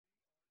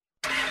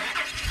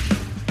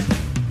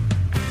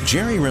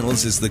Jerry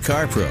Reynolds is the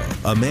car pro,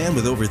 a man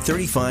with over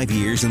 35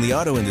 years in the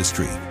auto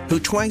industry, who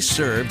twice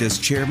served as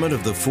chairman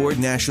of the Ford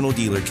National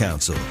Dealer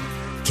Council.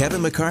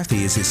 Kevin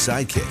McCarthy is his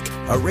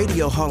sidekick, a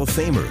radio Hall of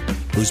Famer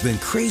who's been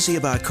crazy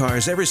about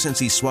cars ever since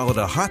he swallowed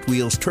a Hot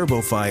Wheels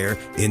Turbo Fire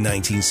in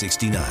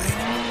 1969.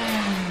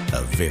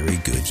 A very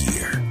good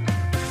year.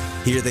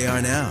 Here they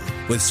are now,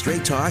 with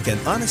straight talk and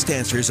honest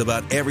answers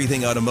about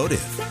everything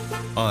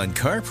automotive on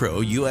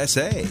CarPro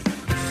USA.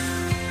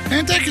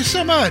 And thank you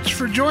so much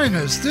for joining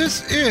us.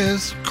 This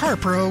is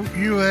CarPro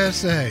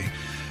USA.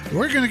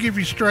 We're going to give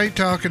you straight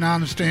talk and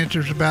honest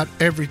answers about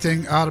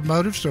everything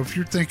automotive. So if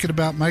you're thinking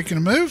about making a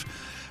move,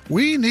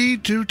 we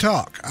need to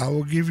talk. I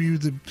will give you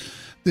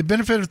the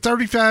benefit of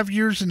 35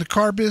 years in the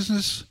car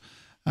business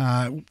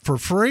for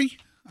free.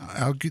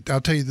 I'll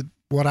tell you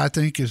what I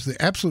think is the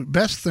absolute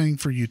best thing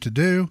for you to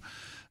do.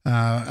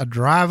 I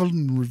drive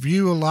and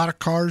review a lot of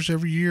cars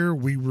every year.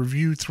 We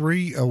review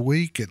 3 a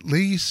week at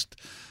least.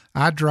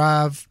 I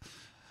drive,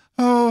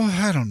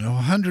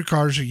 100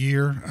 cars a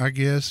year, I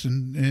guess,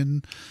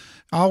 and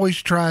I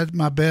always try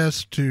my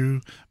best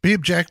to be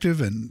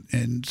objective,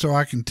 and so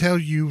I can tell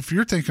you if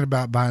you're thinking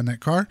about buying that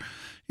car,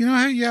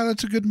 hey, yeah,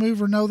 that's a good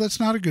move, or no, that's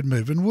not a good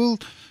move.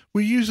 And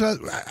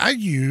I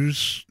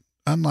use,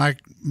 unlike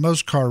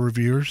most car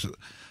reviewers,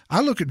 I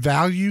look at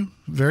value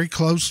very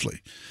closely.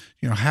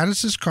 How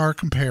does this car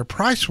compare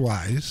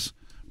price-wise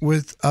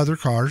with other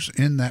cars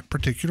in that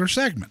particular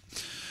segment?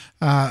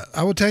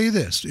 I will tell you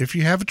this. If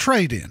you have a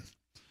trade-in,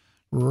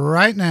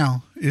 right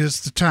now is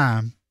the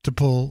time to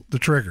pull the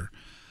trigger.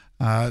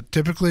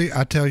 Typically,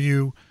 I tell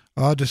you,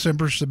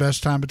 December's the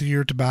best time of the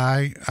year to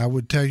buy. I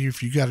would tell you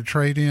if you got a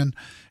trade-in,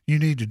 you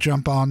need to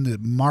jump on the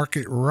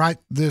market right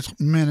this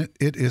minute.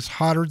 It is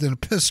hotter than a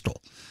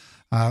pistol.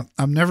 I've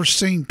never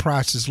seen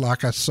prices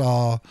like I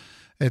saw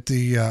at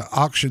the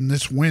auction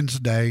this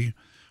Wednesday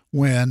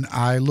when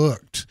I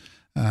looked.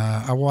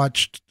 I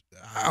watched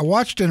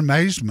in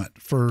amazement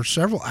for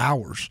several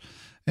hours,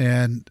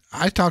 and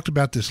I talked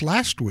about this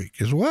last week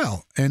as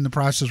well, and the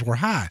prices were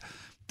high.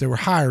 They were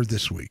higher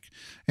this week.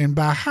 And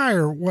by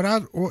higher,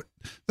 the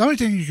only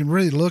thing you can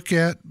really look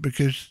at,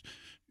 because,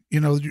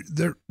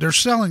 they're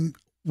selling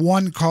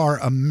one car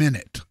a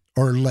minute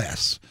or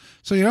less.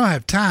 So you don't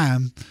have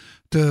time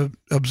to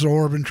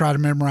absorb and try to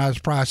memorize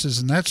prices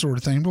and that sort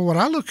of thing. But what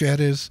I look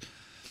at is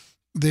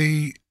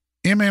the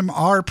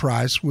MMR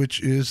price, which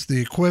is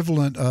the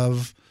equivalent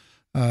of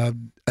a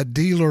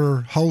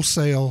dealer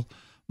wholesale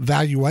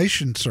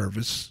valuation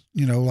service,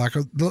 like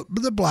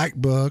the Black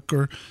Book,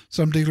 or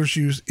some dealers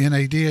use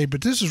NADA,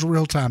 but this is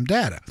real-time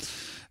data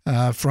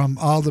from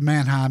all the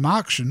Manheim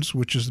auctions,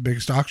 which is the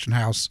biggest auction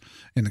house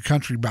in the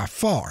country by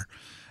far.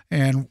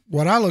 And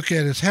what I look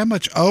at is how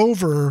much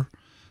over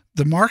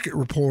the market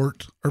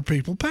report are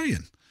people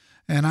paying.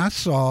 And I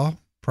saw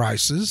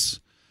prices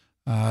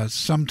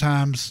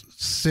sometimes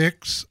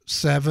 $6,000,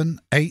 $7,000,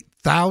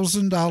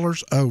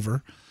 $8,000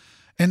 over.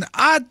 And the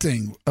odd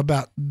thing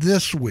about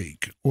this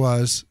week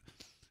was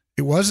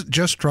it wasn't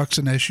just trucks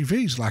and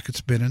SUVs like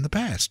it's been in the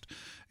past.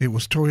 It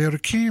was Toyota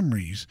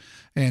Camrys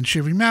and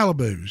Chevy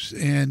Malibus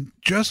and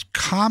just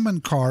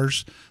common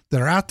cars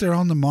that are out there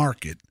on the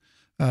market.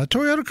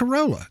 Toyota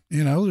Corolla,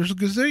 there's a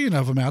gazillion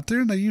of them out there,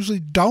 and they usually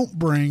don't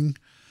bring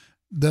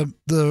the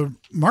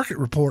market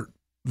report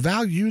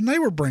value, and they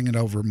were bringing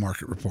over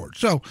market report.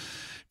 So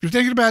if you're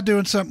thinking about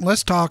doing something,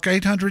 let's talk.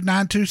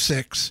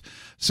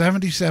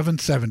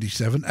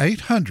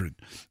 800-926-7777,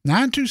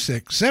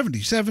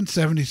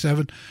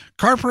 800-926-7777.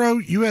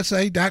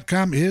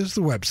 CarProUSA.com is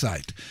the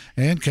website,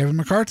 and Kevin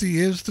McCarthy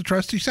is the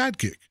trusty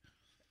sidekick.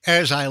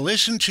 As I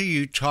listen to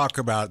you talk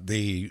about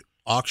the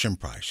auction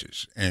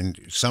prices and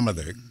some of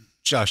the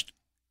just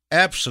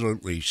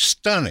absolutely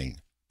stunning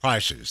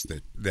prices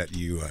that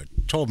you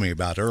told me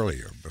about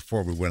earlier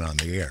before we went on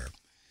the air,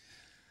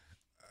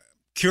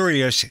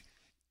 curious,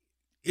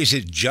 is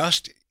it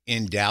just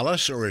in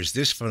Dallas, or is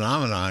this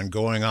phenomenon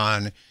going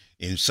on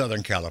in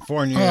Southern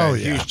California,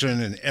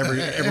 Houston, and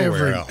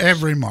everywhere else?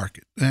 Every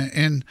market.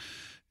 And,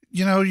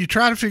 you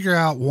try to figure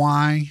out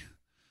why.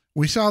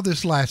 We saw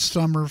this last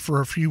summer for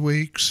a few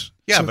weeks.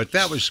 Yeah, but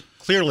that was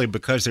clearly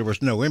because there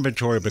was no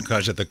inventory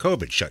because of the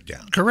COVID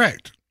shutdown.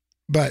 Correct.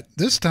 But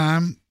this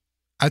time,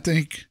 I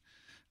think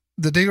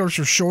the dealers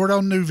are short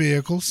on new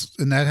vehicles,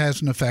 and that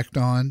has an effect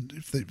on,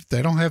 if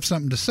they don't have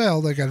something to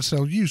sell, they got to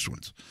sell used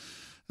ones.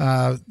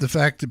 The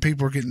fact that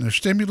people are getting their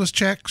stimulus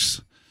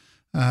checks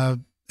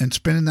and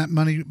spending that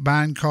money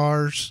buying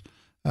cars,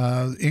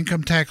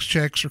 income tax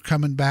checks are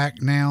coming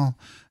back now,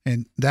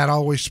 and that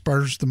always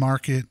spurs the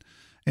market,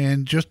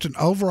 and just an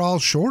overall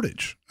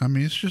shortage. I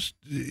mean,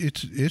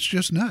 it's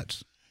just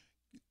nuts.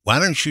 Why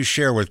don't you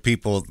share with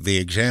people the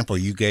example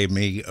you gave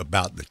me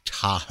about the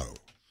Tahoe?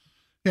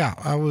 Yeah,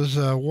 I was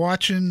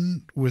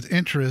watching with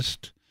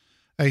interest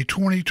a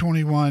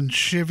 2021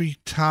 Chevy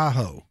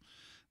Tahoe.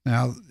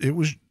 Now, it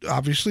was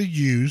obviously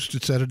used.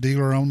 It's at a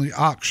dealer-only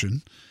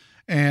auction,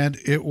 and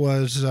it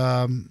was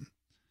a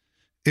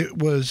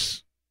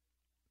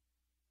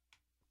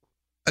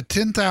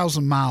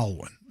 10,000-mile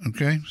one,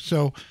 okay?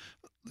 So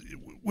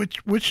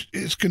which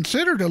is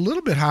considered a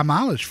little bit high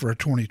mileage for a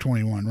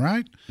 2021,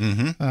 right?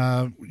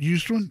 Mm-hmm.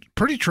 Used one,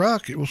 pretty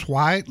truck. It was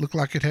white, looked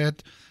like it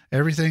had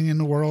everything in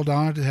the world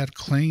on it. It had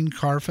clean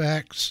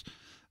Carfax.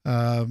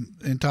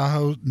 In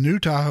Tahoe, new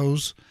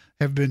Tahoes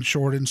have been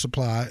short in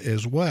supply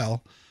as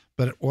well.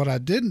 But what I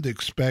didn't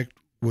expect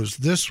was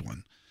this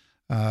one.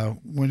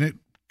 When it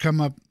come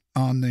up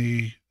on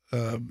the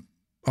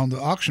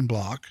auction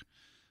block,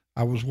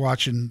 I was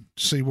watching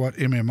to see what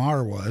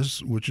MMR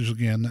was, which is,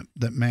 again,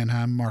 that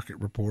Manheim Market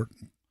Report.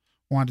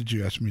 Why did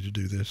you ask me to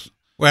do this?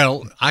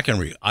 Well, I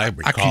recall. I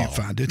can't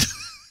find it.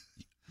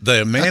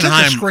 The Manheim.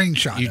 I took a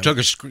screenshot. You took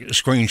a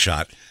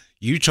screenshot.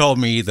 You told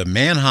me the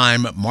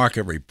Manheim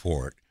Market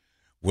Report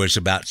was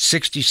about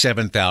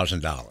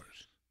 $67,000.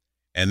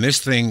 And this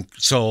thing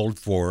sold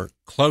for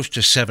close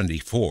to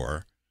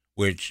 74,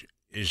 which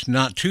is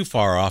not too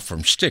far off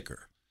from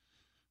sticker.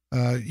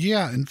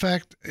 Yeah, in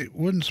fact, it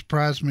wouldn't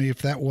surprise me if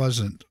that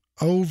wasn't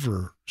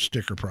over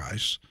sticker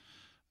price.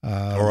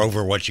 Or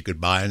over what you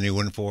could buy a new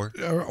one for?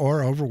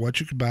 Or over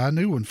what you could buy a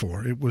new one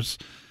for. It was,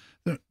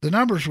 the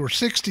numbers were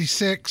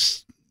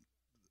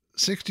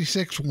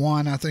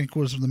 66.1, I think,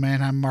 was the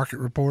Manheim Market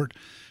Report.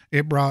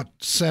 It brought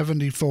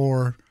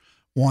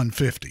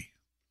 74,150,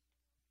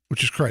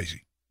 which is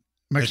crazy.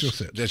 Makes no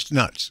sense. That's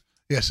nuts.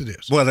 Yes, it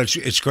is. Well,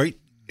 it's great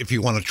if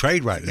you want to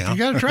trade right now. If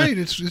you got to trade,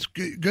 it's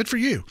good for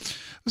you.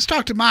 Let's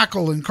talk to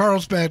Michael in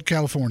Carlsbad,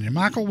 California.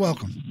 Michael,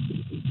 welcome.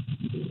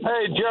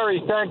 Hey, Jerry,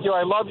 thank you.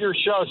 I love your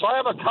show. So I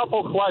have a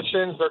couple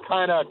questions. They're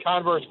kind of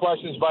converse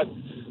questions, but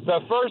the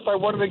first, I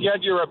wanted to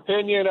get your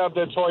opinion of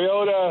the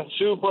Toyota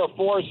Supra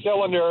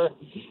 4-cylinder,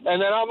 and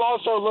then I'm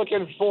also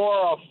looking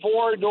for a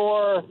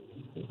 4-door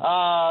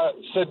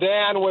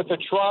sedan with a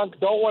trunk.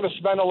 Don't want to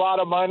spend a lot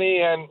of money,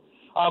 and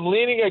I'm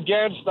leaning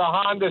against the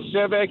Honda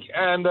Civic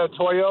and the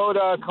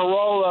Toyota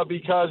Corolla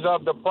because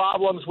of the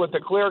problems with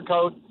the clear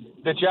coat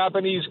the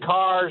Japanese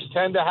cars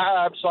tend to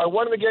have. So I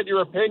wanted to get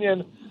your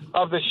opinion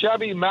of the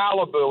Chevy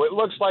Malibu. It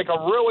looks like a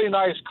really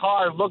nice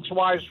car,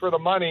 looks-wise for the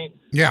money.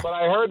 Yeah. But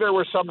I heard there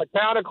were some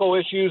mechanical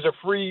issues a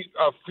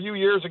few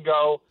years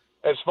ago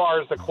as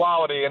far as the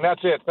quality, and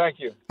that's it. Thank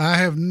you.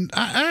 I've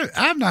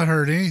not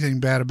heard anything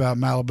bad about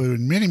Malibu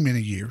in many,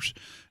 many years.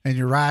 And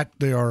you're right,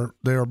 they are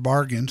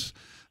bargains.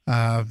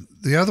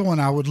 The other one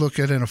I would look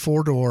at in a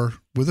 4-door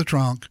with a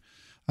trunk,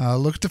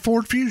 look at the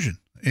Ford Fusion.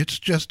 It's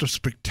just a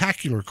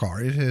spectacular car.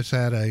 It has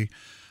had a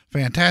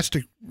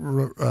fantastic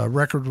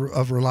record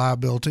of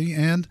reliability,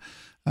 and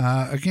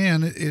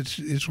again,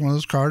 it's one of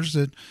those cars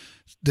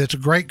that's a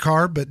great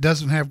car, but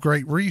doesn't have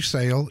great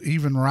resale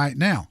even right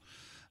now.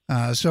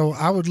 So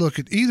I would look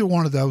at either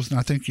one of those, and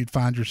I think you'd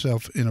find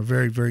yourself in a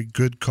very, very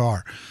good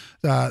car.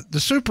 The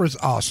Supra is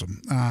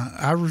awesome.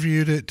 I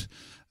reviewed it.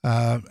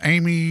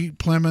 Amy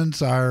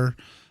Plemons, our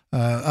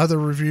other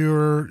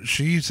reviewer,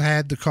 she's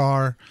had the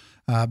car.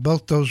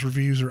 Both those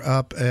reviews are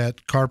up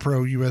at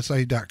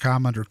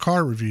carprousa.com under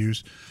car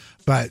reviews,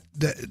 but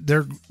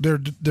they're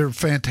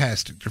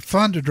fantastic. They're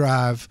fun to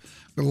drive,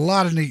 got a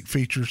lot of neat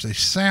features. They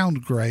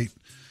sound great,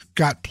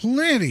 got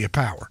plenty of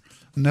power.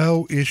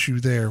 No issue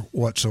there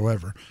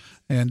whatsoever.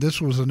 And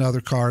this was another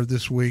car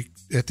this week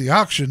at the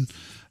auction.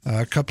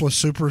 A couple of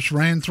Supras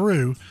ran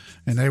through,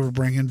 and they were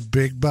bringing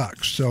big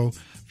bucks. So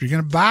if you're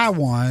going to buy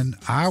one,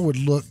 I would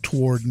look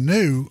toward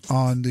new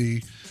on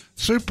the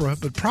Supra,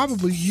 but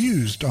probably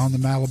used on the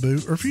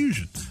Malibu or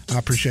Fusion. I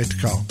appreciate the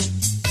call.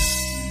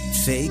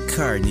 Fake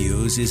car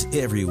news is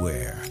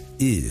everywhere.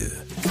 Ew.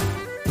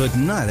 But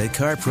not at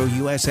CarPro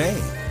USA.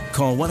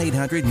 Call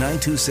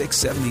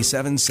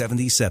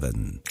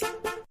 1-800-926-7777.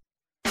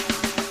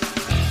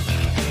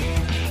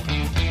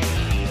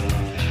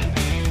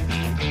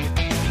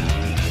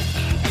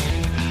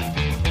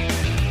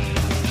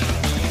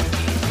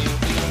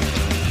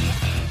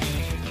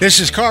 This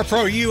is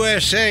CarPro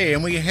USA,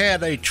 and we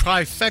had a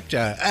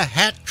trifecta, a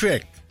hat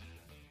trick,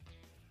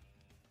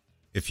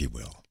 if you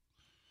will,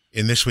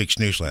 in this week's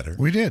newsletter.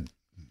 We did.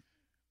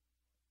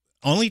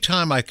 Only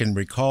time I can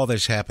recall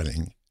this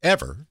happening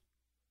ever,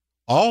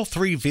 all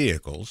three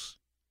vehicles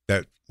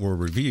that were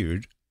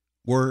reviewed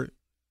were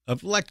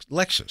of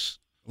Lexus,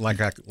 like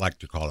I like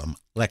to call them,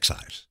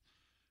 Lexis.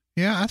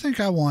 Yeah, I think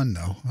I won,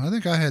 though. I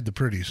think I had the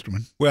prettiest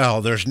one.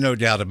 Well, there's no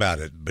doubt about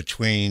it.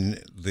 Between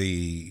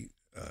the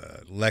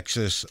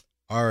Lexus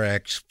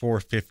RX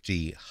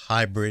 450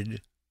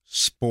 Hybrid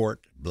Sport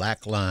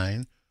Black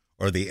Line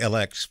or the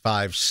LX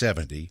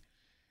 570,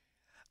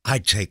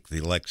 I'd take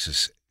the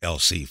Lexus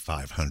LC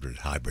 500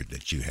 Hybrid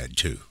that you had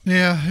too.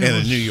 Yeah. In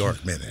a New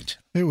York Minute.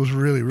 It was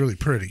really, really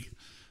pretty.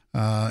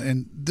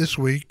 And this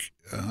week,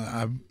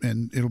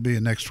 and it'll be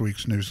in next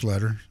week's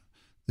newsletter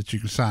that you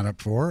can sign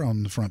up for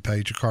on the front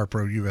page of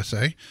CarPro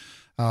USA,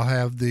 I'll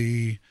have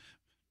the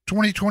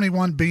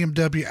 2021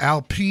 BMW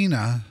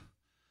Alpina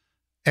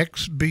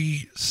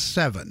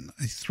XB7,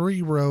 a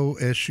 3-row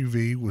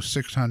SUV with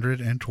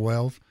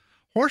 612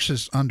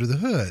 horses under the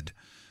hood.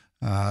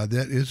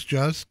 That is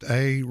just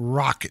a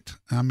rocket.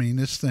 I mean,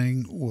 this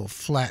thing will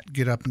flat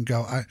get up and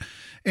go.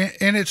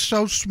 And it's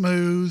so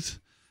smooth,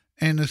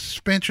 and the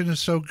suspension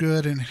is so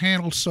good and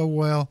handles so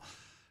well.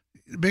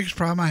 the biggest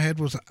problem I had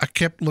was I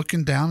kept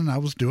looking down and I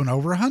was doing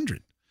over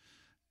 100.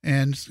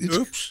 And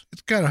it's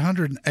got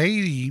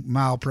 180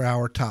 mile per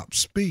hour top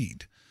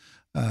speed.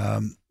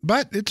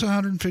 But it's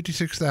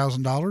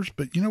 $156,000.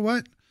 But you know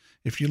what?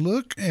 If you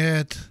look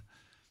at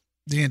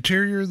the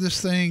interior of this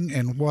thing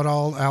and what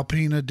all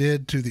Alpina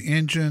did to the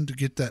engine to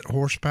get that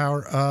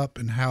horsepower up,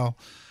 and how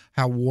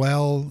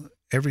well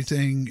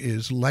everything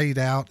is laid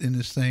out in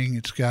this thing,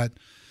 it's got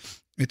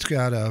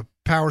a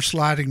power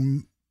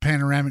sliding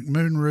panoramic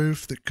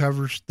moonroof that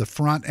covers the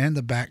front and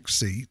the back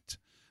seat.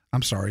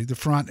 I'm sorry, the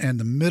front and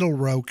the middle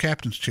row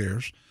captain's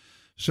chairs.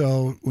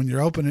 So when you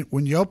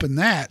open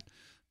that,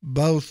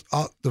 both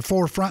the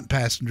four front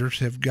passengers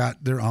have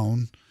got their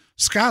own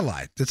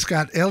skylight that's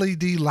got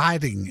LED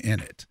lighting in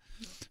it.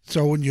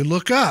 So when you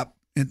look up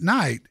at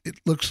night, it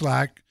looks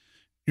like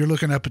you're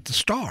looking up at the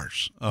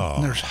stars. Oh.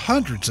 And there's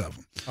hundreds of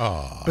them.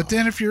 Oh. But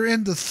then if you're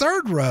in the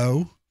third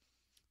row,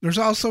 there's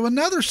also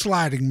another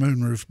sliding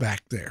moonroof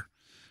back there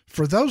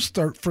for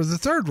for the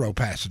third row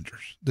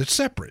passengers that's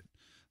separate.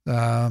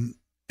 And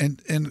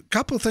a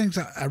couple of things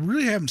I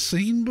really haven't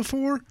seen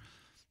before,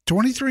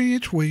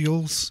 23-inch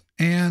wheels,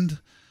 and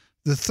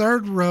the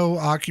third row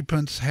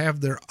occupants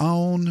have their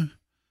own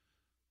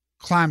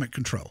climate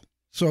control.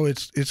 So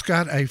it's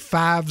got a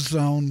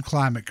 5-zone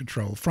climate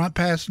control. Front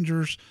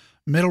passengers,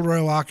 middle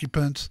row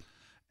occupants,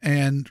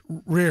 and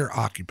rear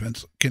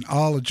occupants can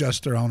all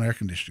adjust their own air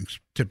conditioning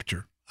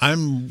temperature.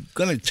 I'm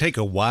going to take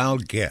a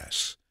wild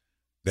guess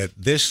that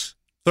this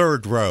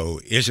third row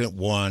isn't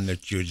one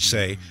that you'd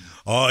say,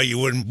 oh, you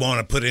wouldn't want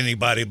to put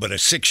anybody but a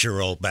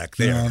 6-year-old back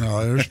there.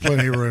 No, there's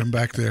plenty of room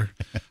back there.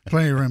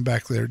 Plenty of room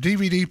back there.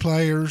 DVD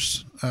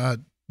players,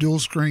 dual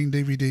screen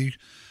DVD,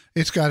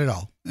 it's got it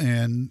all.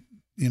 And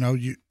you know,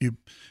 you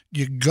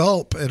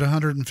gulp at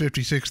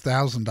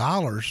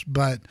 $156,000,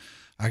 but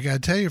I got to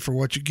tell you, for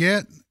what you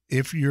get,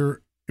 if you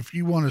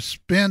want to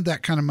spend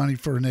that kind of money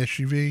for an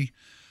SUV,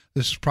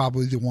 this is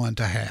probably the one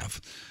to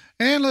have.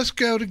 And let's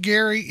go to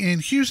Gary in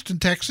Houston,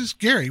 Texas.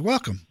 Gary,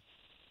 welcome.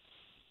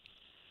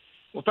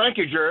 Well, thank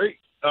you, Jerry.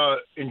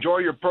 Enjoy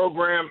your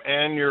program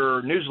and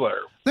your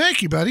newsletter.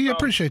 Thank you, buddy. I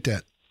appreciate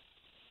that.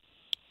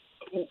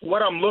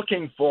 What I'm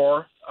looking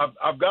for,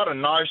 I've got a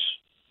nice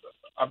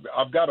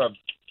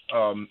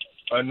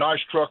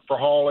truck for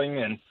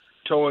hauling and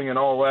towing and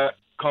all that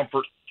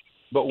comfort.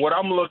 But what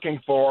I'm looking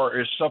for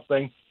is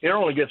something, it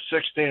only gets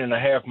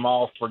 16.5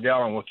 miles per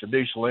gallon with the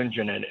diesel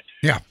engine in it.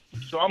 Yeah.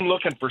 So I'm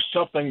looking for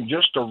something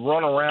just to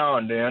run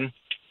around in,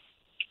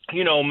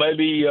 you know,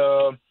 maybe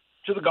to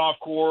the golf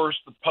course,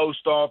 the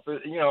post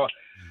office. You know,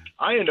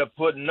 I end up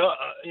putting,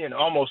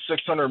 almost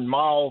 600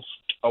 miles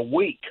a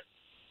week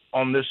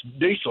on this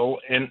diesel,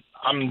 and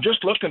I'm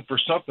just looking for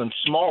something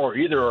smaller,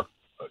 either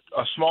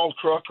a small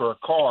truck or a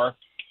car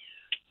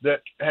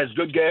that has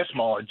good gas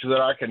mileage so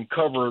that I can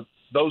cover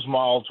those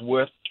miles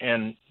with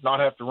and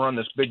not have to run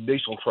this big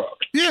diesel truck.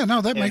 Yeah,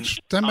 no, that makes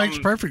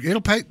perfect.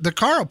 The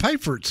car will pay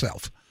for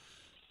itself.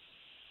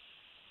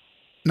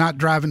 Not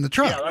driving the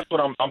truck. Yeah, that's what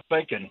I'm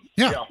thinking.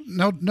 Yeah,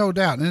 no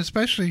doubt. And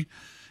especially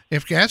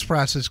if gas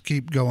prices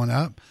keep going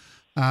up.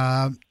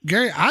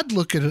 Gary, I'd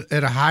look at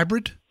a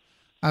hybrid.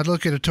 I'd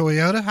look at a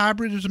Toyota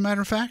hybrid, as a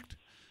matter of fact.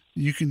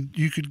 You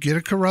could get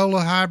a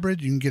Corolla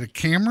hybrid. You can get a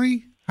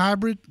Camry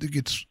hybrid that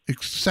gets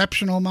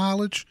exceptional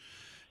mileage.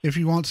 If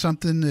you want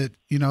something that,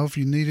 you know, if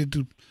you needed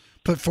to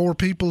put 4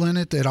 people in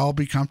it, they'd all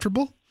be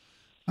comfortable.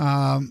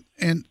 And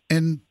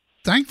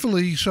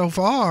thankfully, so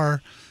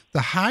far,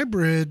 the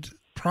hybrid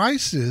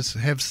prices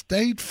have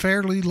stayed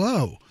fairly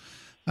low,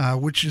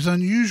 which is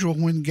unusual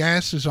when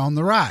gas is on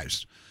the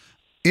rise.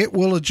 It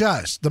will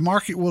adjust. The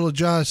market will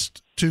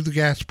adjust to the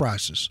gas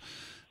prices.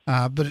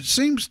 But it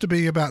seems to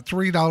be about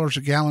 $3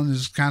 a gallon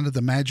is kind of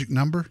the magic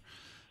number.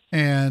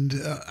 And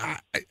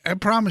I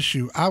promise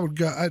you, I would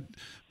go,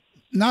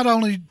 not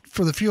only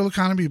for the fuel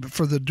economy, but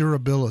for the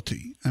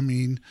durability. I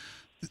mean,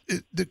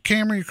 the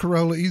Camry or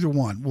Corolla, either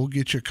one, will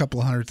get you a couple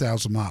of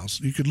 100,000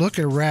 miles. You could look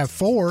at a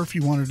RAV4 if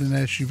you wanted an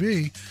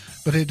SUV,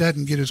 but it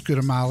doesn't get as good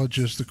a mileage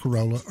as the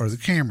Corolla or the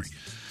Camry.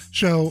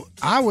 So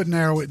I would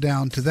narrow it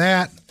down to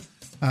that.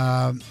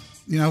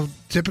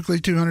 Typically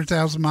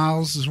 200,000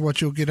 miles is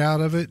what you'll get out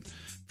of it.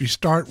 If you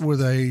start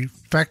with a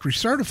factory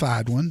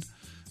certified one,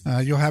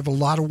 you'll have a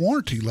lot of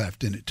warranty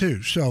left in it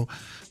too. So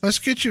let's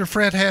get you to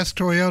Fred Haas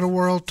Toyota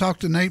World. Talk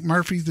to Nate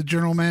Murphy, the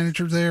general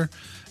manager there,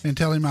 and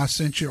tell him I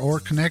sent you, or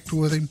connect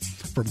with him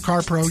from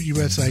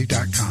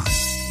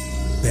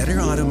CarProUSA.com. Better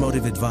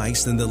automotive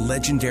advice than the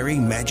legendary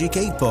Magic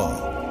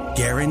 8-Ball.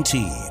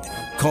 Guaranteed.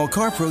 Call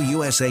CarPro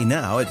USA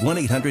now at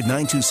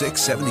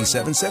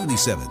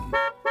 1-800-926-7777.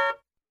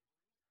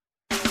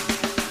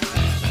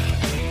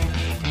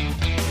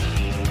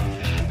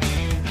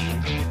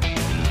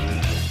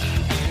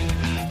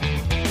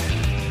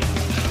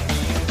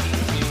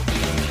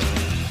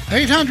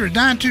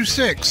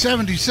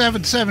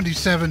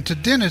 $800-926-7777. To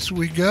Dennis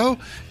we go.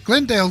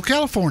 Glendale,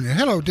 California.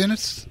 Hello,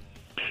 Dennis.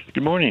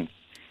 Good morning.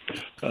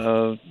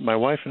 My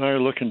wife and I are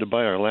looking to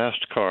buy our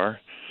last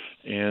car,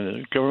 and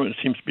the government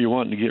seems to be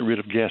wanting to get rid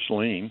of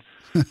gasoline.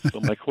 So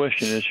my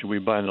question is, should we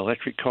buy an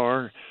electric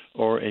car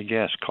or a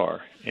gas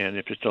car? And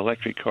if it's an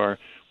electric car,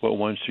 what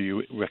ones do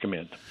you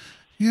recommend?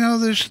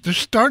 There's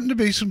starting to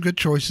be some good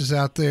choices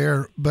out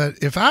there. But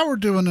if I were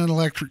doing an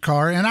electric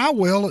car, and I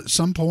will at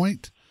some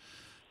point,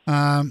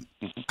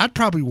 I'd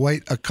probably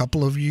wait a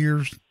couple of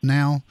years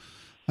now.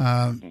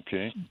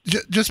 Okay.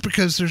 Just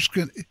because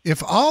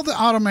if all the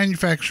auto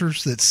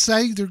manufacturers that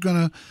say they're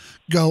going to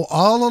go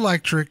all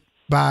electric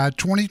by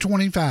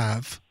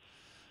 2025,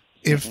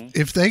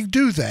 if they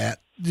do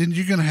that, then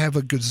you're going to have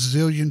a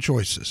gazillion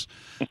choices.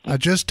 I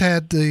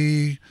had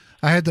the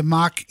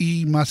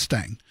Mach-E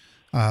Mustang,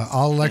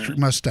 all electric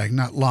Mustang,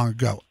 not long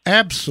ago.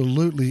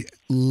 Absolutely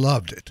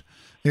loved it.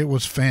 It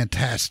was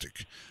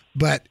fantastic.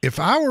 But if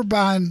I were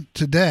buying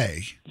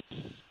today,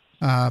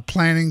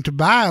 planning to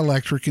buy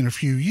electric in a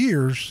few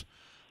years,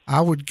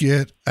 I would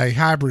get a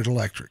hybrid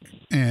electric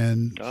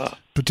and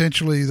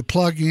potentially the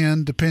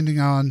plug-in, depending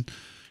on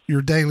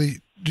your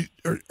daily. Do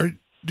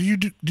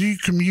you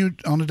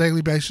commute on a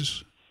daily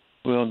basis?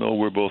 Well, no,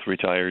 we're both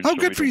retired. Oh, so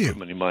good for you. Put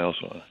many miles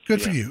on.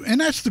 Good for you.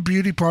 And that's the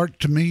beauty part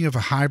to me of a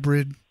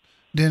hybrid,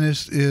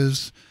 Dennis,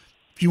 is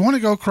if you want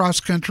to go cross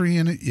country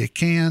in it, you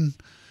can,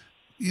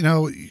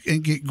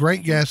 and get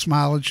great gas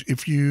mileage.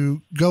 If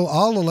you go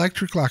all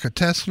electric like a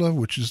Tesla,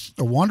 which is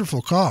a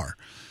wonderful car,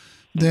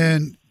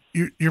 then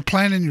you're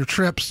planning your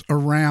trips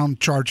around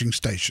charging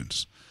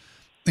stations.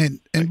 And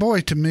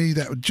boy, to me,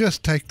 that would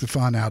just take the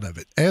fun out of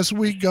it. As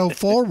we go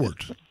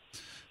forward,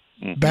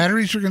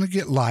 batteries are going to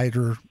get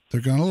lighter.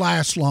 They're going to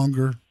last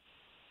longer.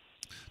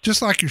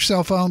 Just like your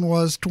cell phone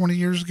was 20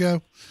 years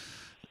ago.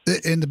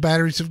 And the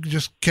batteries have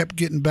just kept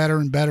getting better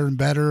and better and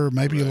better, or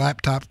maybe a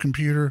laptop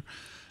computer.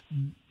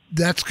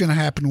 That's going to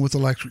happen with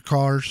electric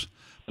cars.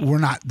 We're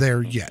not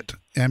there yet.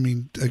 I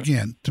mean,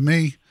 again, to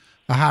me,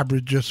 a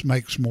hybrid just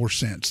makes more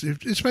sense,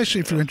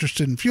 especially if you're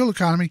interested in fuel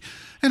economy.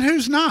 And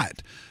who's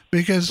not?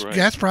 Because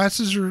gas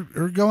prices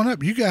are going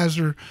up. You guys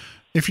are,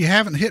 if you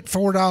haven't hit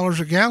 $4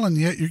 a gallon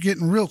yet, you're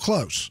getting real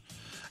close.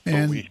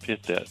 And we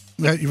hit that.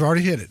 You've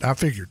already hit it. I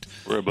figured.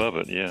 We're above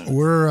it, yeah.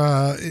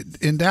 We're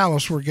in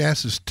Dallas, where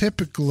gas is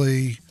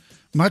typically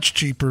much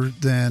cheaper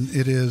than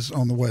it is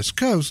on the West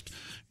Coast.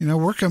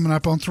 We're coming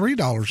up on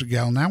 $3 a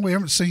gallon now. We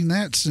haven't seen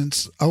that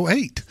since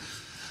 2008.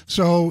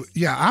 So,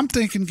 yeah, I'm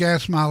thinking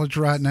gas mileage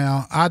right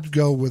now. I'd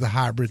go with a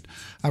hybrid.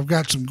 I've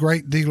got some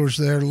great dealers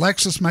there.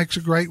 Lexus makes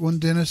a great one,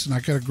 Dennis, and I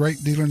got a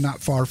great dealer not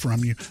far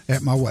from you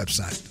at my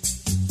website.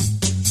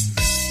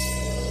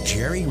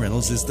 Jerry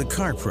Reynolds is the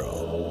Car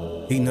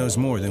Pro. He knows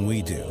more than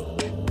we do.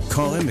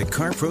 Call him at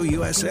CarPro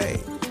USA,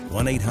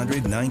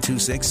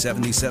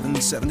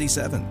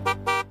 1-800-926-7777.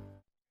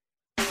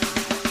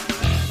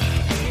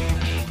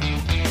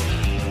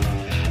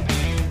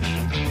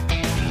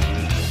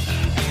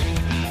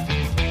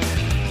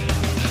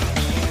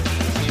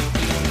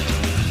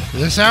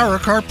 This hour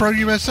of CarPro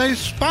USA is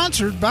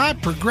sponsored by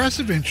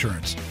Progressive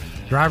Insurance.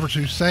 Drivers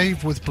who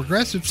save with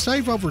Progressive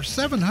save over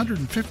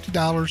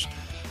 $750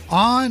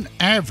 on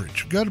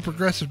average. Go to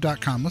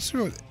Progressive.com. Let's see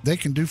what they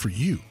can do for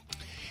you.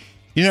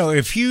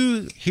 If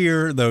you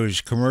hear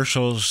those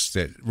commercials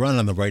that run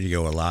on the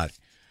radio a lot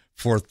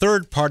for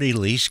third-party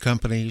lease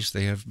companies,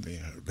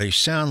 they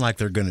sound like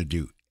they're going to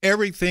do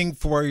everything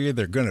for you.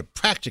 They're going to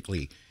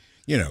practically,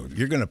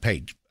 you're going to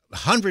pay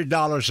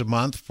 $100 a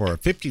month for a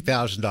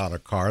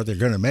 $50,000 car. They're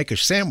going to make a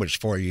sandwich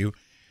for you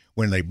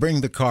when they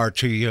bring the car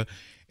to you,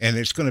 and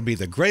it's going to be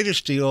the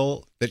greatest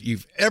deal that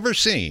you've ever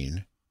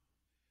seen.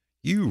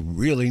 You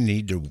really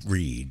need to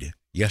read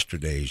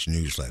yesterday's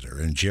newsletter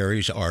and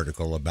Jerry's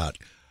article about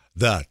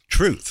the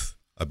truth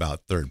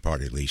about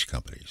third-party lease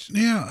companies.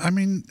 Yeah, I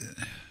mean,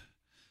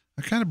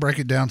 I kind of break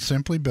it down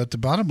simply, but the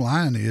bottom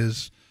line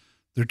is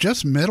they're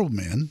just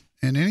middlemen,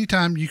 and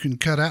anytime you can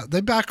cut out,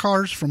 they buy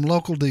cars from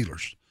local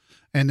dealers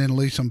and then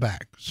lease them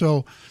back.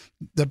 So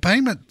the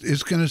payment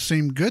is going to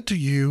seem good to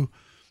you,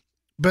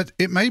 but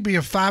it may be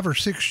a 5 or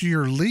 6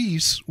 year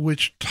lease,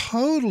 which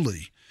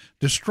totally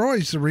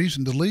destroys the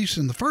reason to lease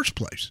in the first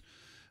place.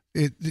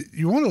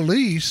 You want to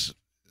lease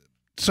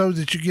so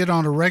that you get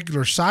on a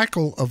regular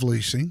cycle of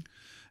leasing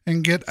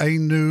and get a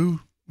new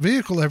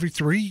vehicle every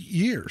 3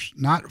 years,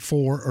 not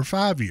 4 or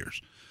 5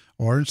 years,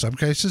 or in some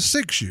cases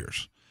 6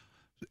 years.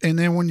 And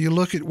then when you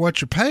look at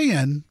what you're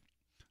paying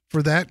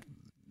for that,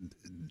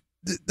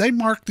 they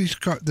mark these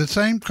the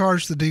same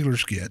cars the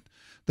dealers get.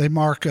 They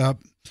mark up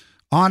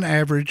on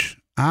average.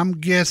 I'm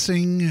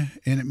guessing,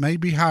 and it may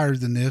be higher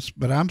than this,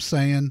 but I'm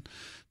saying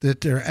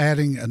that they're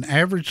adding an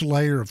average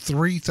layer of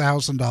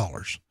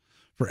 $3,000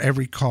 for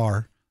every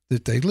car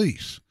that they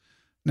lease.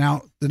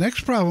 Now, the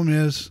next problem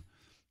is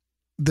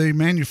the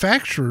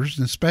manufacturers,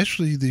 and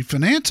especially the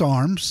finance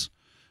arms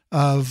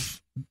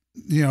of,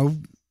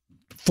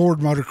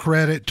 Ford Motor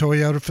Credit,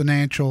 Toyota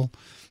Financial,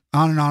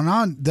 on and on and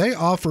on, they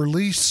offer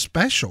lease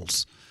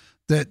specials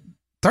that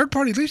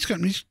third-party lease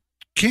companies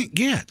can't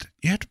get.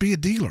 You have to be a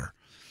dealer.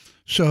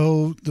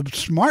 So the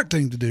smart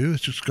thing to do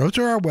is just go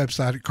to our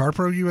website at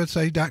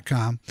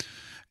carprousa.com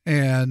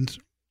and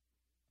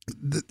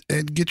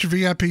and get your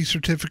VIP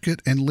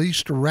certificate and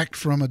lease direct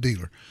from a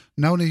dealer.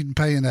 No need in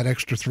paying that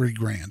extra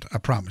 $3,000. I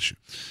promise you.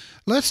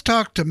 Let's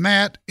talk to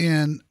Matt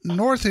in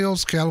North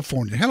Hills,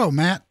 California. Hello,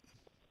 Matt.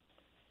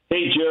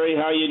 Hey, Jerry.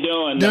 How you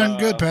doing? Doing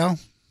good, pal.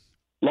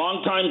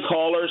 Long-time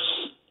callers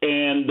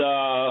and,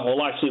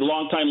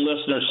 long-time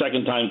listeners,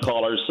 second-time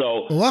callers.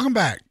 So, well, welcome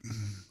back.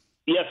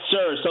 Yes,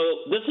 sir. So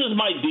this is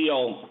my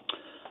deal.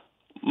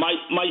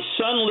 My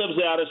son lives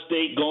out of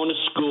state going to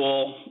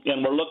school,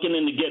 and we're looking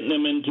into getting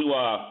him into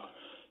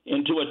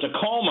a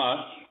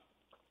Tacoma.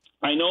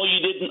 I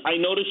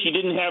noticed you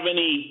didn't have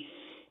any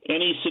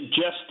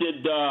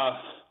suggested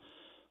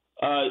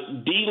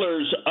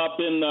dealers up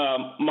in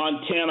the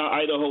Montana,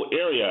 Idaho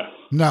area.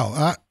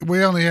 No,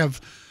 we only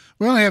have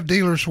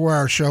dealers where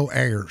our show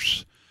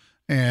airs,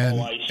 and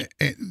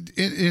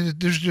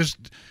there's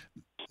just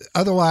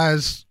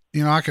otherwise.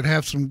 You know, I could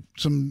have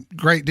some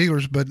great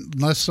dealers, but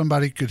unless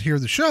somebody could hear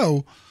the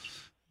show,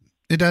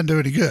 it doesn't do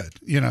any good,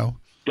 you know.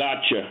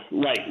 Gotcha.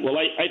 Right. Well,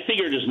 I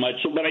figured as much.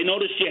 But I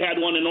noticed you had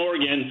one in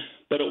Oregon,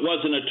 but it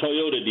wasn't a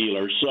Toyota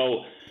dealer.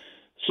 So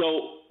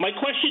my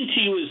question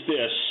to you is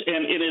this,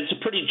 and it's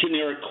a pretty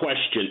generic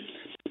question.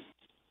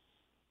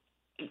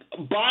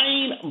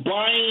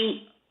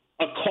 Buying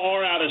a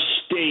car out of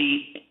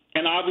state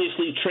and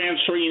obviously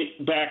transferring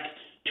it back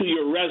to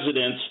your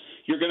residence,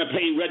 you're going to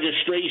pay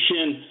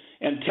registration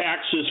and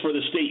taxes for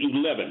the state you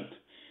live in.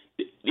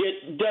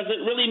 Does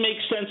it really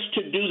make sense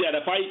to do that?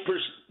 If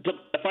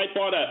I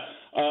bought a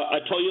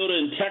Toyota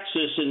in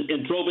Texas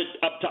and drove it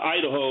up to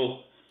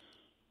Idaho,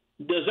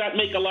 does that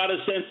make a lot of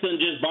sense than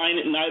just buying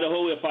it in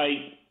Idaho?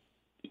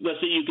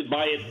 Let's say you could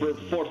buy it for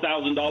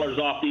 $4,000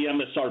 off the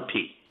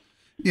MSRP.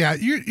 Yeah,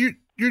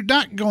 you're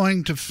not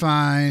going to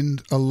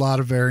find a lot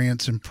of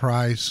variance in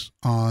price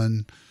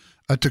on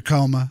a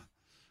Tacoma.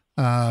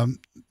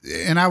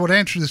 And I would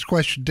answer this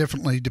question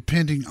differently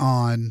depending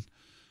on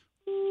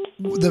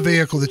the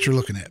vehicle that you're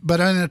looking at. But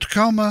in a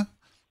Tacoma,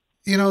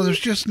 you know, there's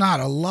just not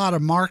a lot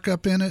of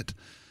markup in it.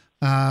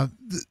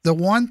 The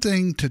one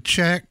thing to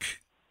check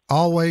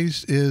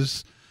always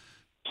is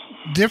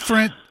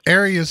different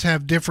areas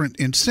have different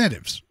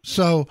incentives.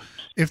 So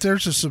if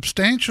there's a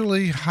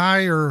substantially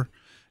higher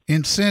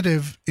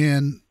incentive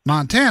in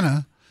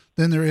Montana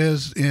than there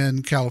is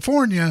in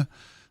California,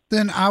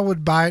 then I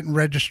would buy it and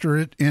register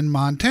it in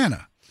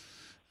Montana.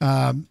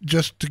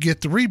 Just to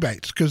get the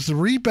rebates, because the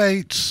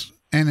rebates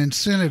and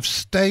incentives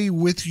stay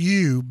with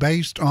you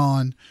based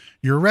on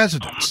your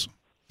residence.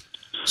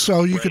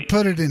 So you could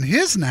put it in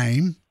his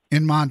name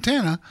in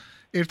Montana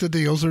if the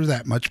deals are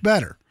that much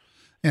better.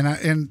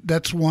 And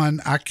that's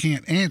one I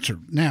can't answer.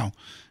 Now,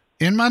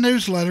 in my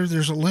newsletter,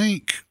 there's a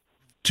link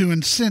to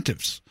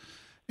incentives.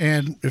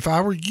 And if I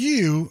were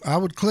you, I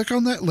would click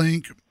on that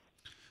link,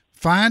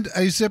 find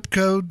a zip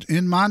code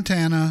in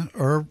Montana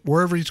or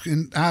wherever he's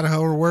in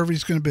Idaho or wherever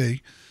he's going to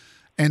be,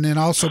 and then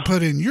also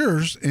put in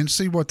yours and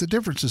see what the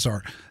differences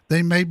are.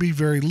 They may be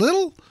very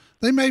little.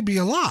 They may be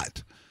a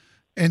lot.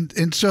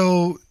 And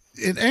so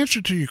in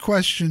answer to your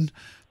question,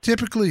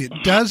 typically it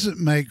doesn't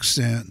make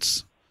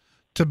sense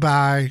to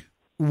buy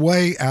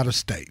way out of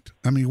state.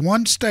 I mean,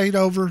 one state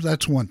over,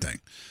 that's one thing.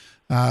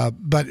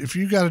 But if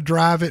you got to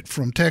drive it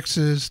from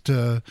Texas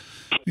to,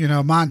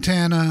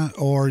 Montana,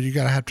 or you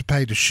got to have to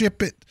pay to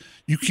ship it,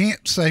 you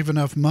can't save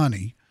enough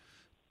money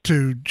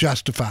to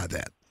justify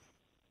that.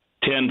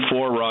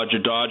 10-4 Roger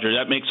Dodger.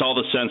 That makes all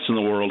the sense in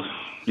the world.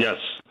 Yes.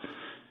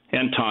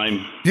 And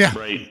time. Yeah.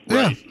 Right.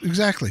 Yeah,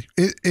 exactly.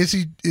 Is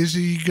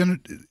he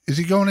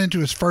going into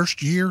his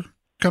first year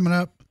coming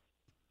up?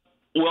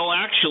 Well,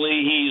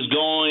 actually, he's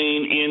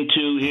going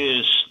into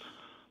his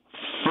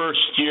first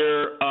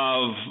year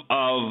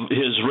of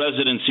his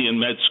residency in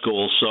med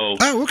school. So,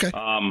 okay.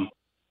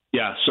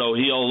 So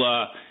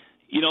he'll,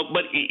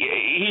 but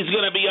he's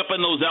going to be up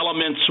in those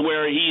elements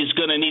where he's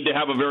going to need to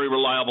have a very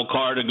reliable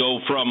car to go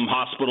from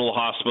hospital to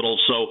hospital.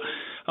 So,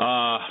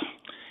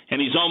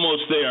 and he's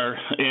almost there,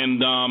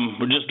 and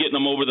we're just getting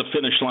him over the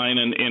finish line,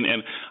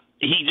 and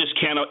he just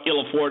can't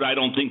ill afford, I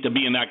don't think, to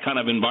be in that kind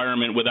of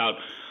environment without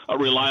a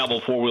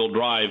reliable four-wheel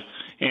drive.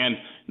 And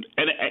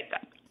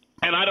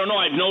I don't know,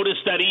 I've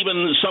noticed that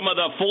even some of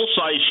the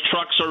full-size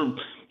trucks are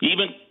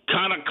even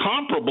kind of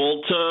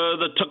comparable to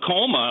the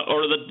Tacoma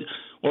or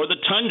the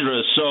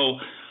Tundra. So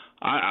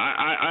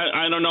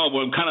I don't know.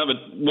 We're kind of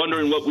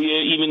wondering what we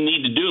even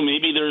need to do.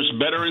 Maybe there's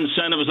better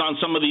incentives on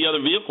some of the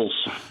other vehicles.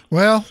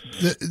 Well,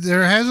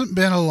 there hasn't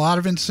been a lot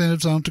of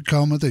incentives on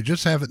Tacoma. They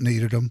just haven't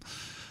needed them.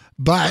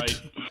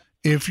 But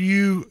if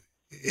y'all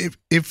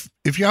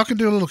can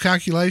do a little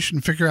calculation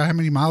and figure out how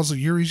many miles a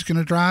year he's going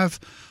to drive,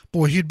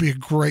 boy, he'd be a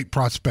great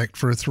prospect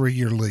for a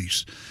 3-year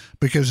lease,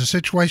 because the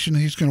situation,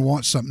 he's going to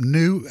want something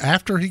new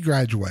after he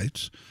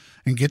graduates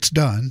and gets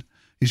done.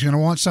 He's going to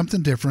want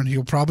something different.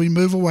 He'll probably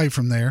move away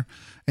from there,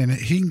 and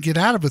he can get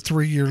out of a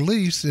 3-year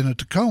lease in a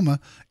Tacoma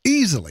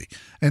easily,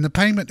 and the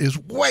payment is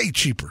way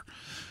cheaper.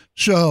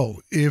 So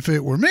if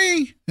it were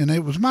me and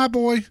it was my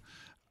boy,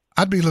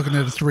 I'd be looking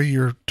at a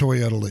 3-year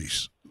Toyota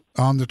lease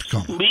on the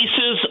Tacoma.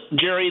 Leases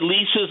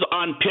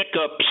on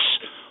pickups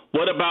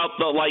What about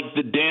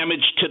the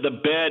damage to the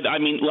bed? I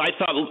mean, I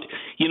thought,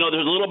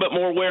 there's a little bit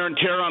more wear and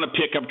tear on a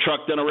pickup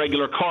truck than a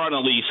regular car on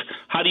a lease.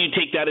 How do you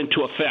take that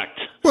into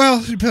effect?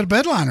 Well, you put a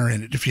bed liner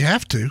in it if you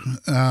have to.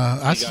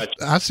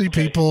 I see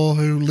people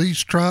who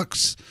lease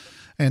trucks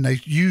and they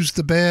use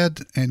the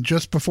bed, and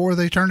just before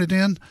they turn it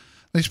in,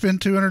 they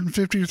spend $250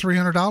 or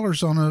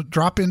 $300 on a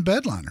drop-in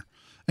bed liner,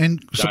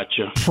 and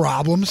gotcha.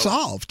 Problem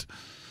solved.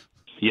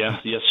 Yeah,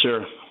 yes,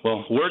 sir.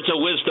 Well, words of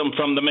wisdom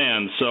from the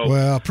man. So,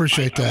 well,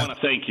 appreciate that. I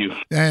want to thank you.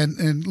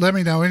 And let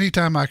me know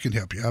anytime I can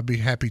help you. I'll be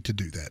happy to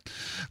do that.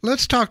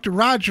 Let's talk to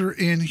Roger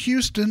in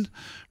Houston.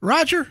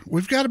 Roger,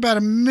 we've got about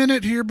a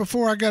minute here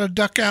before I got to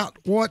duck out.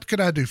 What could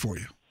I do for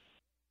you?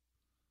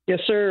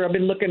 Yes, sir. I've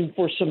been looking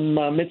for some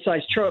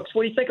mid-sized trucks.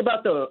 What do you think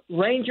about the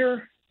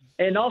Ranger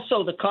and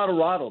also the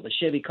Colorado, the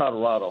Chevy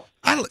Colorado?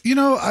 I love. It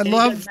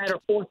doesn't matter,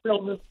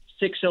 4-cylinder,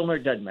 6-cylinder,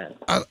 doesn't matter.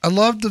 I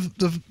love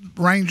the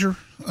Ranger.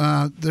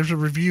 There's a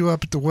review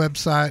up at the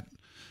website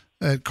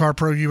at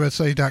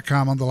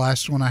carprousa.com on the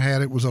last one I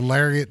had. It was a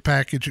Lariat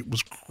package. It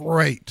was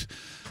great.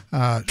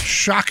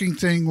 Shocking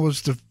thing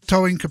was the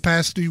towing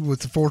capacity with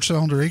the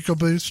 4-cylinder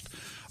EcoBoost,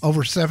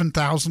 over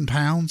 7,000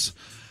 pounds.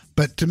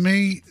 But to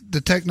me,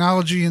 the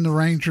technology in the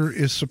Ranger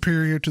is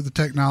superior to the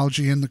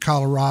technology in the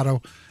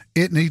Colorado.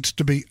 It needs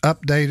to be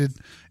updated.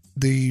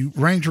 The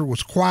Ranger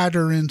was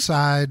quieter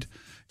inside,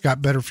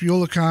 got better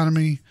fuel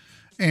economy,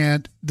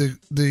 and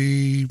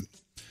the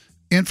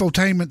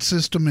infotainment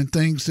system and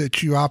things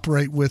that you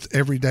operate with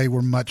every day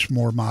were much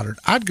more modern.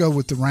 I'd go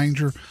with the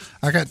Ranger.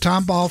 I got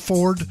Tom Ball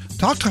Ford.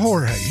 Talk to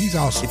Jorge. He's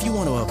awesome. If you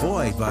want to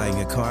avoid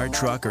buying a car,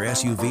 truck, or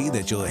SUV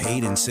that you'll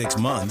hate in 6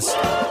 months,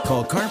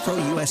 call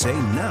CarPro USA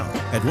now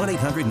at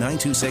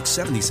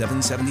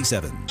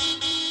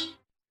 1-800-926-7777.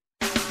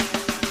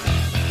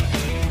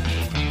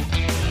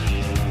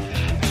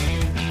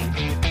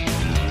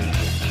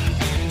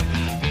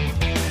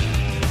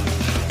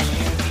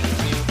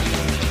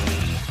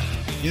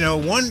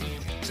 Once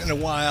in a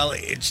while,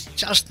 it's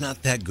just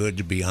not that good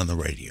to be on the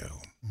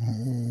radio.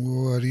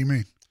 What do you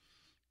mean?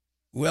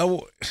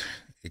 Well,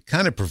 it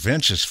kind of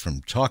prevents us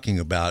from talking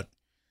about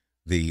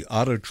the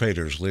Auto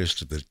Trader's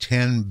list of the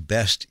 10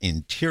 best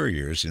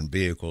interiors in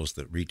vehicles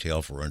that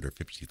retail for under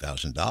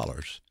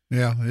 $50,000.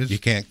 Yeah. You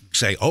can't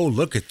say, oh,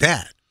 look at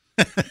that.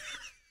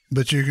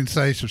 But you can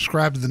say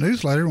subscribe to the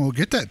newsletter, and we'll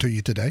get that to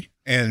you today.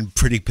 And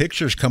pretty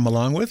pictures come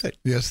along with it.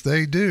 Yes,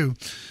 they do.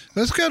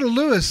 Let's go to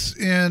Lewis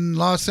in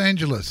Los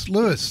Angeles.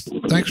 Lewis,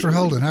 thanks for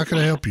holding. How can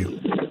I help you?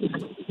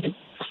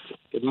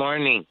 Good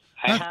morning.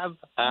 I have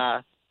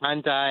a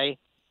Hyundai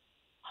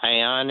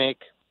Ioniq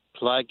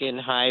plug-in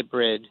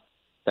hybrid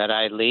that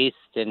I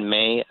leased in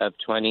May of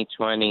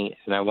 2020,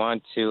 and I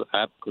want to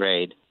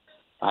upgrade.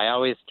 I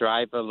always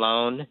drive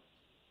alone,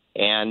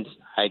 and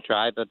I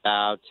drive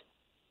about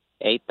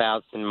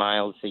 8,000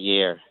 miles a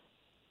year.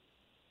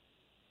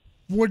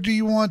 What do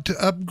you want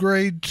to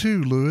upgrade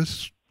to,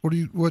 Lewis? What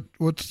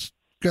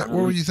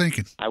were you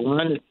thinking? I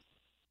want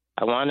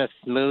a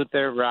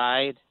smoother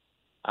ride.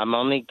 I'm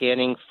only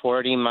getting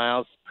 40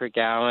 miles per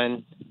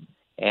gallon,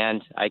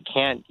 and I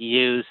can't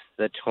use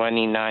the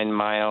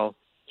 29-mile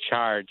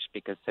charge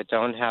because I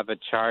don't have a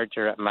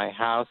charger at my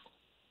house,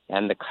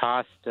 and the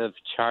cost of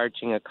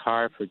charging a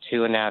car for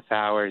 2.5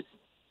 hours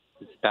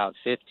is about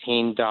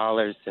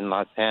 $15 in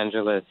Los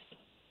Angeles,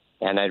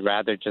 and I'd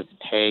rather just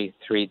pay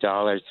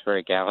 $3 for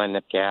a gallon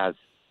of gas.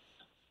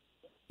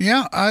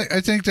 Yeah,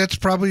 I think that's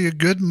probably a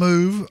good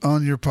move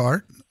on your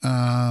part.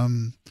 I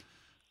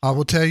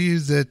will tell you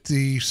that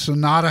the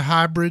Sonata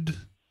Hybrid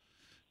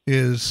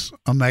is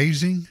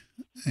amazing,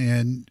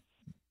 and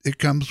it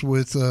comes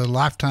with a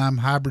lifetime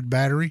hybrid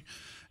battery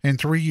and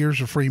 3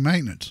 years of free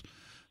maintenance,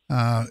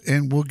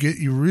 and will get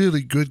you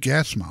really good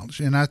gas mileage.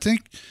 And I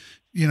think,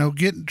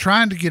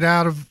 trying to get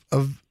out of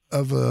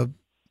a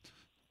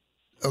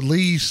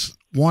lease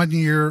 1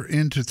 year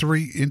into a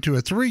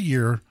 3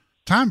 year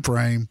time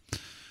frame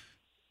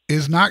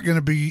is not going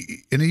to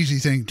be an easy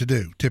thing to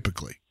do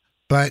typically,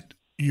 but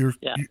your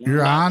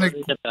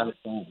Ioniq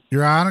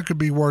could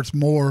be worth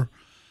more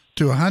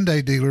to a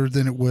Hyundai dealer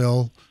than it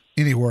will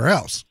anywhere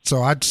else.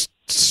 So I'd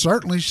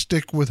certainly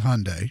stick with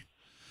Hyundai,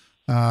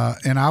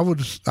 and I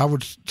would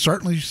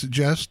certainly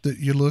suggest that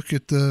you look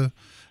at the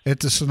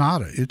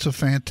Sonata. It's a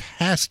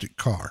fantastic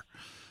car.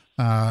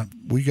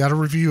 We got a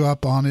review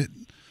up on it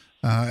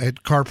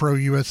at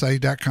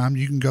carprousa.com.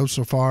 You can go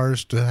so far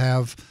as to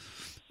have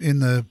in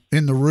the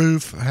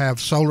roof have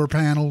solar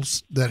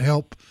panels that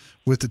help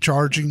with the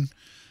charging.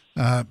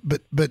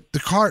 But the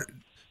car,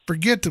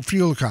 forget the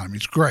fuel economy,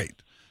 it's great.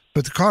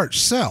 But the car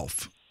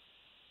itself,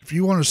 if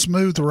you want a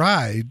smooth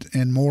ride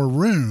and more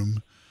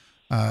room,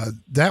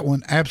 that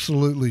one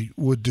absolutely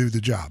would do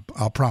the job.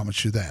 I'll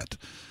promise you that.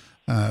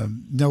 I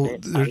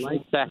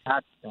like the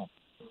hatchback.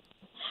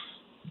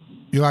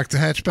 You like the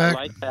hatchback?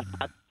 I like the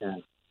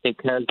hatchback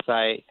because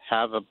I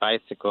have a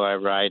bicycle I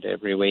ride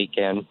every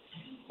weekend,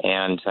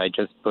 and I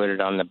just put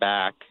it on the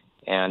back.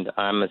 And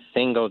I'm a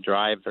single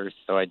driver,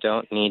 so I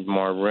don't need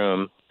more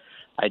room.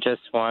 I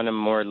just want a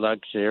more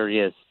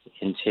luxurious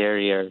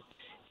interior.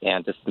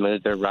 and a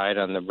smoother ride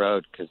on the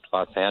road because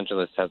Los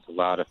Angeles has a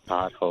lot of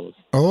potholes.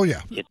 Oh,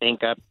 yeah. You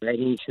think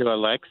upgrading to a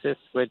Lexus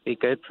would be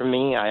good for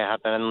me? I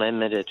have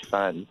unlimited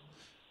funds.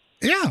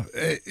 Yeah.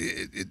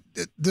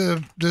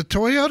 The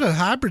Toyota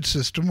hybrid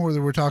system,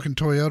 whether we're talking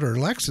Toyota or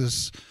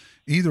Lexus,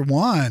 either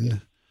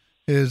one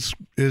is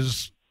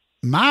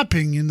my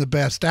opinion, the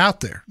best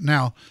out there.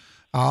 Now,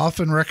 I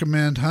often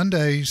recommend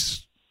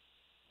Hyundai's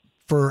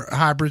for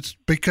hybrids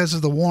because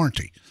of the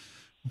warranty.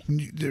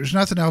 There's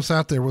nothing else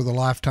out there with a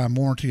lifetime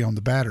warranty on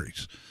the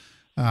batteries.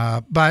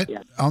 But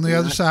on the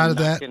other side of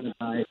that,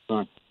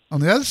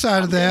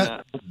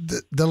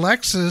 the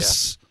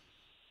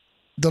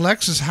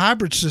Lexus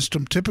hybrid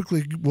system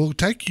typically will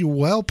take you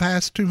well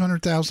past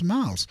 200,000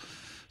 miles.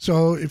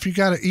 So if you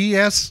got an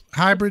ES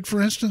hybrid,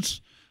 for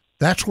instance,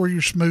 that's where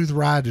your smooth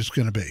ride is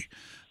going to be.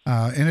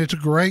 And it's a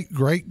great,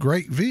 great,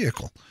 great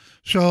vehicle.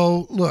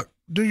 So look,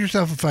 do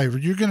yourself a favor.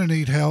 You're going to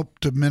need help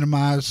to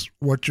minimize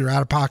what your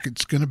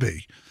out-of-pocket's going to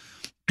be.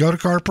 Go to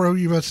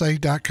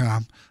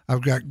CarProUSA.com.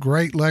 I've got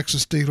great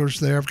Lexus dealers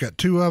there. I've got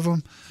 2 of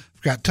them.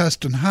 I've got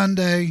Tustin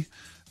Hyundai.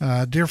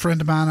 A dear friend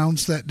of mine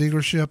owns that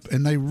dealership,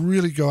 and they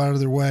really go out of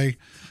their way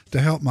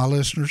to help my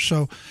listeners.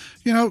 So,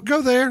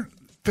 go there,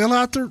 fill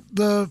out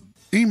the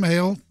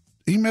email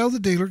the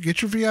dealer,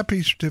 get your VIP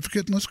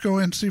certificate, and let's go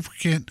in and see if we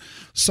can't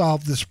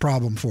solve this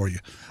problem for you.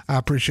 I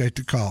appreciate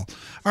the call.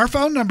 Our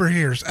phone number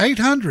here is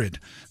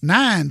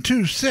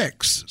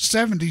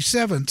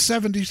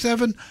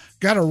 800-926-7777.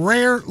 Got a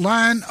rare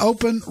line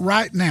open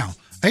right now.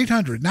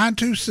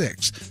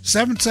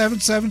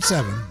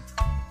 800-926-7777.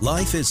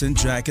 Life isn't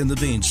Jack and the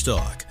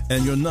Beanstalk,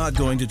 and you're not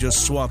going to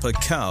just swap a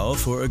cow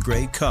for a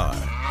great car.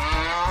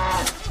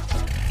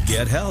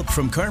 Get help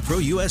from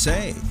CarPro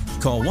USA.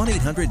 Call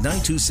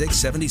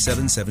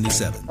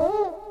 1-800-926-7777.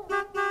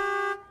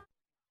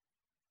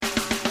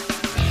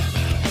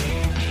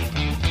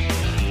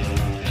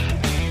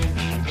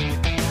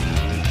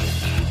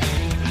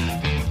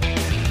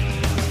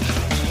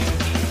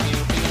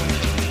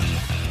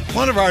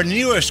 One of our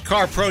newest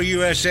CarPro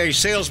USA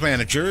sales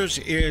managers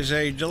is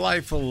a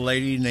delightful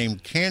lady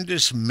named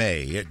Candace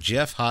May at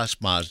Jeff Haas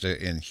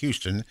Mazda in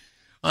Houston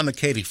on the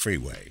Katy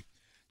Freeway.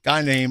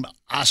 Guy named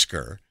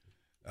Oscar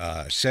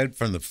said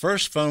from the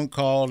first phone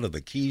call to the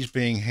keys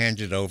being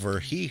handed over,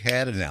 he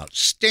had an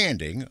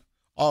outstanding,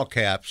 all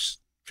caps,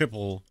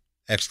 triple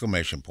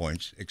exclamation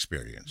points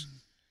experience.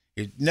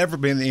 He'd never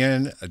been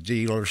in a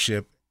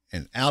dealership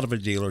and out of a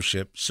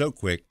dealership so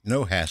quick,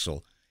 no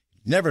hassle.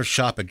 Never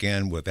shop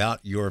again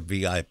without your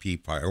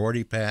VIP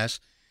priority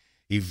pass.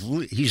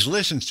 He's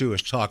listened to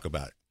us talk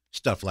about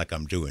stuff like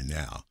I'm doing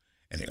now.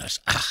 And he goes,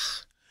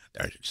 that's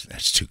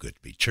too good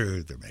to be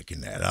true. They're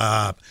making that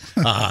up.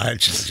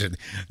 It's just,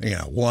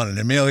 1 in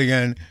a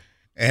million.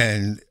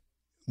 And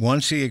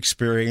once he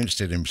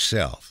experienced it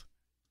himself,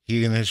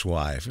 he and his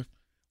wife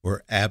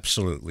were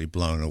absolutely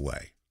blown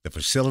away. The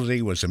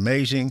facility was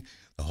amazing.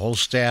 The whole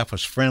staff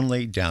was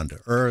friendly, down to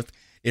earth.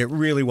 It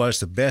really was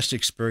the best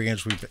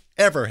experience we've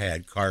ever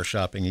had car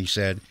shopping, he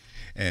said.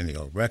 And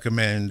he'll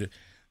recommend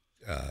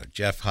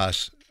Jeff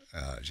Haas,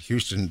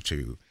 Houston,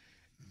 to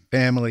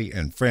family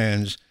and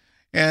friends,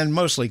 and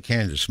mostly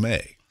Candace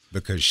May,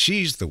 because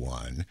she's the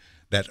one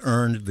that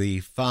earned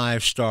the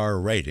 5-star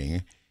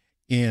rating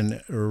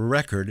in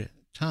record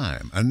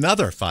time.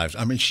 Another 5.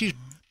 I mean, she's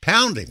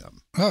pounding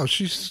them. Oh,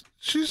 she's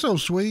so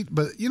sweet.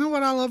 But you know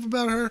what I love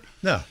about her?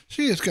 No.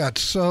 She has got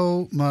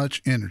so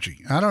much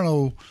energy. I don't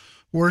know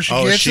where she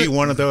gets is she it.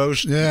 One of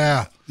those?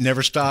 Yeah.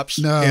 Never stops?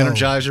 No.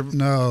 Energizer?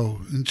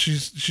 No. And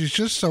she's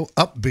just so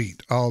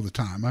upbeat all the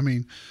time. I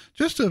mean,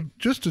 just a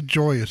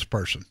joyous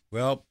person.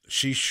 Well,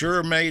 she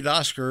sure made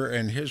Oscar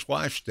and his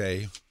wife's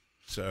day.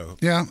 So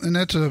yeah, and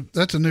that's a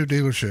new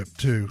dealership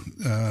too,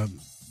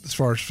 as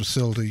far as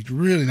facility.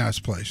 Really nice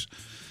place.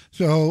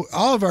 So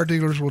all of our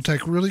dealers will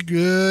take really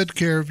good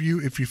care of you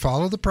if you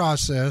follow the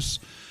process,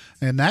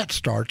 and that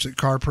starts at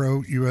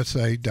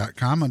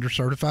CarProUSA.com under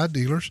Certified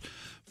Dealers.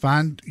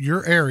 Find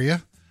your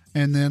area,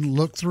 and then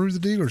look through the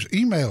dealers.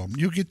 Email them.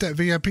 You'll get that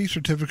VIP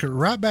certificate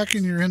right back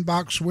in your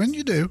inbox when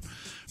you do.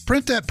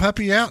 Print that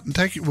puppy out and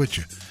take it with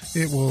you.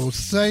 It will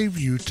save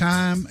you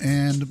time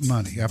and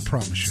money, I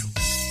promise you.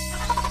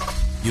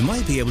 You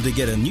might be able to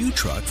get a new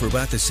truck for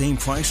about the same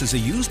price as a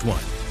used one.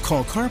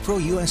 Call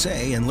CarPro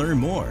USA and learn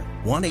more.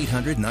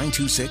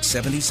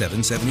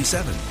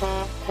 1-800-926-7777.